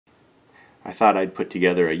I thought I'd put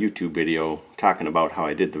together a YouTube video talking about how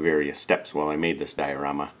I did the various steps while I made this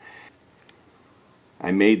diorama.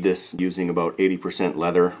 I made this using about 80%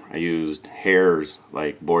 leather. I used hairs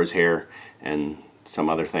like boar's hair and some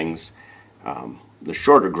other things. The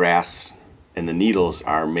shorter grass and the needles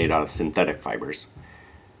are made out of synthetic fibers.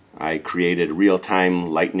 I created real-time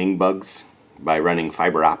lightning bugs by running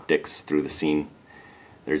fiber optics through the scene.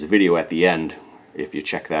 There's a video at the end. If you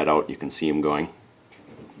check that out, you can see them going.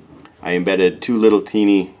 I embedded two little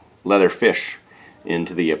teeny leather fish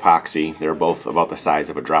into the epoxy. They're both about the size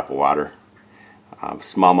of a drop of water.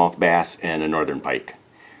 Smallmouth bass and a northern pike.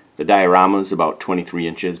 The diorama is about 23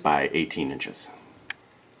 inches by 18 inches.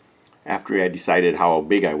 After I decided how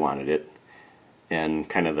big I wanted it and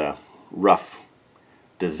kind of the rough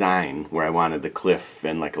design where I wanted the cliff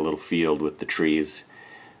and like a little field with the trees,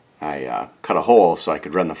 I cut a hole so I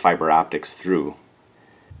could run the fiber optics through.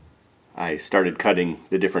 I started cutting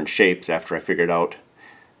the different shapes after I figured out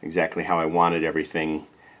exactly how I wanted everything.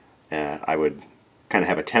 I would kind of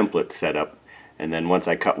have a template set up, and then once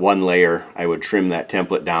I cut one layer I would trim that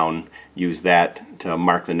template down, use that to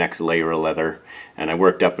mark the next layer of leather, and I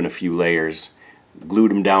worked up in a few layers,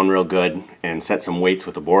 glued them down real good, and set some weights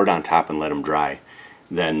with a board on top and let them dry.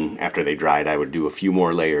 Then after they dried I would do a few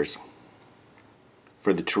more layers.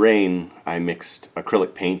 For the terrain I mixed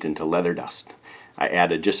acrylic paint into leather dust. I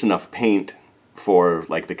added just enough paint for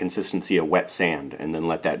like the consistency of wet sand and then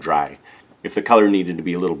let that dry. If the color needed to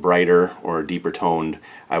be a little brighter or deeper toned,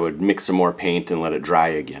 I would mix some more paint and let it dry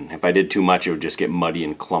again. If I did too much, it would just get muddy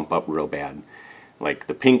and clump up real bad. Like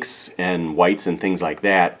the pinks and whites and things like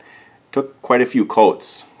that took quite a few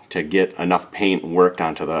coats to get enough paint worked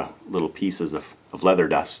onto the little pieces of leather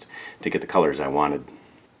dust to get the colors I wanted.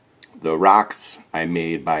 The rocks I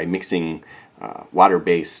made by mixing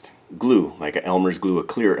water-based glue, like a Elmer's glue, a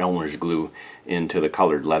clear Elmer's glue, into the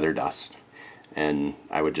colored leather dust. And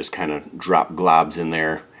I would just kind of drop globs in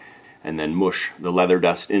there and then mush the leather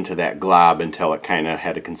dust into that glob until it kind of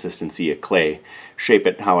had a consistency of clay. Shape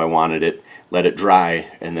it how I wanted it, let it dry,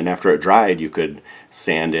 and then after it dried you could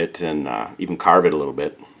sand it and even carve it a little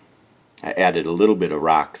bit. I added a little bit of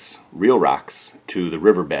rocks, real rocks, to the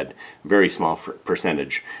riverbed, very small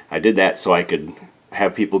percentage. I did that so I could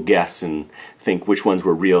have people guess and think which ones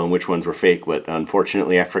were real and which ones were fake, but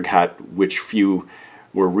unfortunately I forgot which few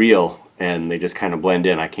were real and they just kind of blend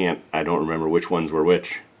in. I don't remember which ones were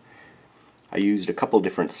which. I used a couple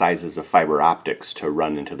different sizes of fiber optics to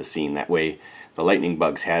run into the scene. That way the lightning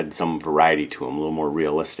bugs had some variety to them, a little more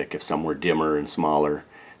realistic. If some were dimmer and smaller,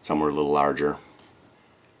 some were a little larger.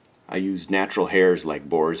 I used natural hairs like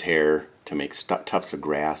boar's hair to make tufts of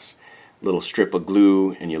grass. Little strip of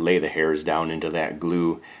glue, and you lay the hairs down into that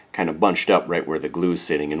glue, kind of bunched up right where the glue is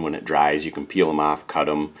sitting, and when it dries you can peel them off, cut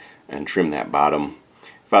them, and trim that bottom.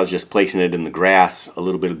 If I was just placing it in the grass, a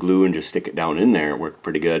little bit of glue and just stick it down in there, it worked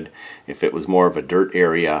pretty good. If it was more of a dirt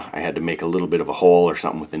area, I had to make a little bit of a hole or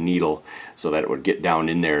something with a needle so that it would get down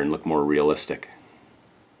in there and look more realistic.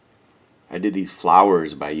 I did these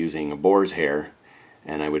flowers by using a boar's hair,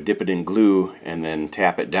 and I would dip it in glue and then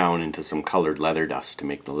tap it down into some colored leather dust to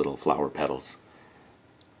make the little flower petals.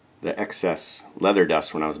 The excess leather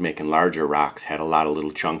dust when I was making larger rocks had a lot of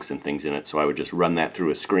little chunks and things in it, so I would just run that through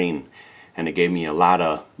a screen, and it gave me a lot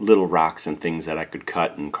of little rocks and things that I could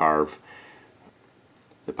cut and carve.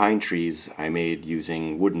 The pine trees I made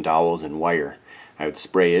using wooden dowels and wire. I would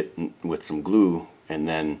spray it with some glue and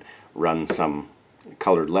then run some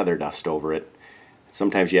colored leather dust over it.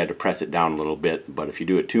 Sometimes you had to press it down a little bit, but if you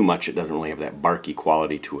do it too much it doesn't really have that barky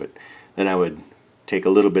quality to it. Then I would take a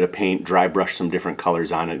little bit of paint, dry brush some different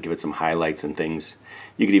colors on it, give it some highlights and things.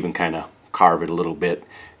 You could even kind of carve it a little bit,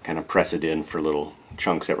 kind of press it in for little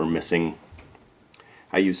chunks that were missing.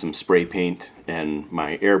 I used some spray paint and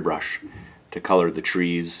my airbrush to color the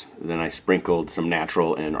trees. Then I sprinkled some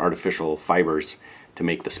natural and artificial fibers to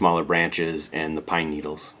make the smaller branches and the pine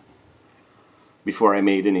needles. Before I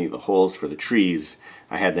made any of the holes for the trees,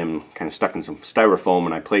 I had them kind of stuck in some styrofoam,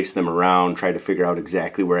 and I placed them around, tried to figure out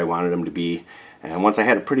exactly where I wanted them to be. And once I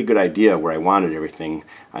had a pretty good idea where I wanted everything,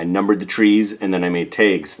 I numbered the trees and then I made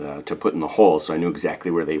tags to put in the holes so I knew exactly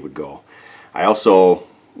where they would go. I also,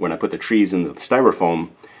 when I put the trees in the styrofoam,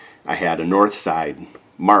 I had a north side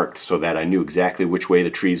marked so that I knew exactly which way the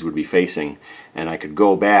trees would be facing, and I could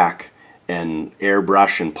go back and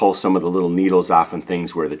airbrush and pull some of the little needles off and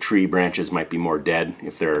things where the tree branches might be more dead.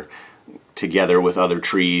 If they're together with other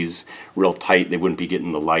trees real tight, they wouldn't be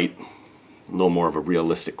getting the light. A little more of a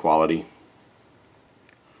realistic quality.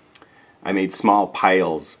 I made small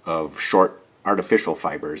piles of short artificial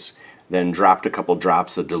fibers, then dropped a couple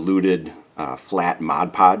drops of diluted flat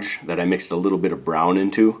Mod Podge that I mixed a little bit of brown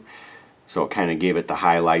into. so it kind of gave it the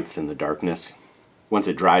highlights and the darkness. Once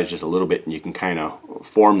it dries just a little bit, and you can kind of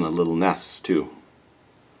form the little nests too.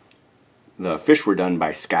 The fish were done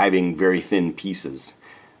by skiving very thin pieces.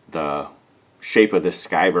 The shape of this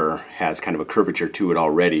skiver has kind of a curvature to it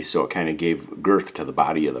already, so it kind of gave girth to the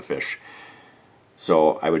body of the fish.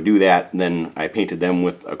 So I would do that, and then I painted them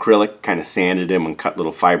with acrylic, kind of sanded them and cut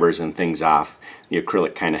little fibers and things off. The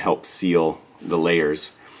acrylic kind of helped seal the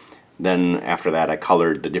layers. Then after that I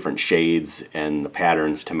colored the different shades and the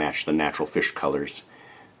patterns to match the natural fish colors.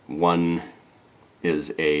 One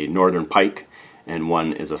is a northern pike and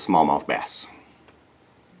one is a smallmouth bass.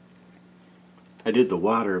 I did the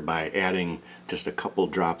water by adding just a couple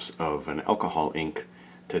drops of an alcohol ink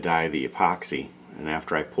to dye the epoxy. And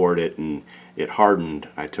after I poured it and it hardened,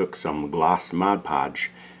 I took some gloss Mod Podge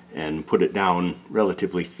and put it down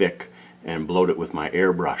relatively thick and blowed it with my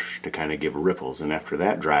airbrush to kind of give ripples. And after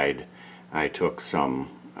that dried, I took some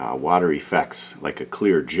water effects, like a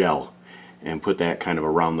clear gel, and put that kind of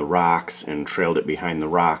around the rocks and trailed it behind the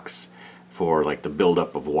rocks for like the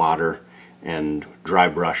buildup of water, and dry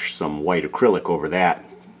brush some white acrylic over that,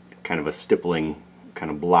 kind of a stippling,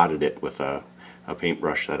 kind of blotted it with a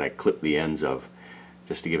paintbrush that I clipped the ends of,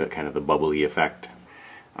 just to give it kind of the bubbly effect.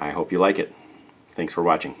 I hope you like it. Thanks for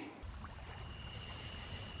watching.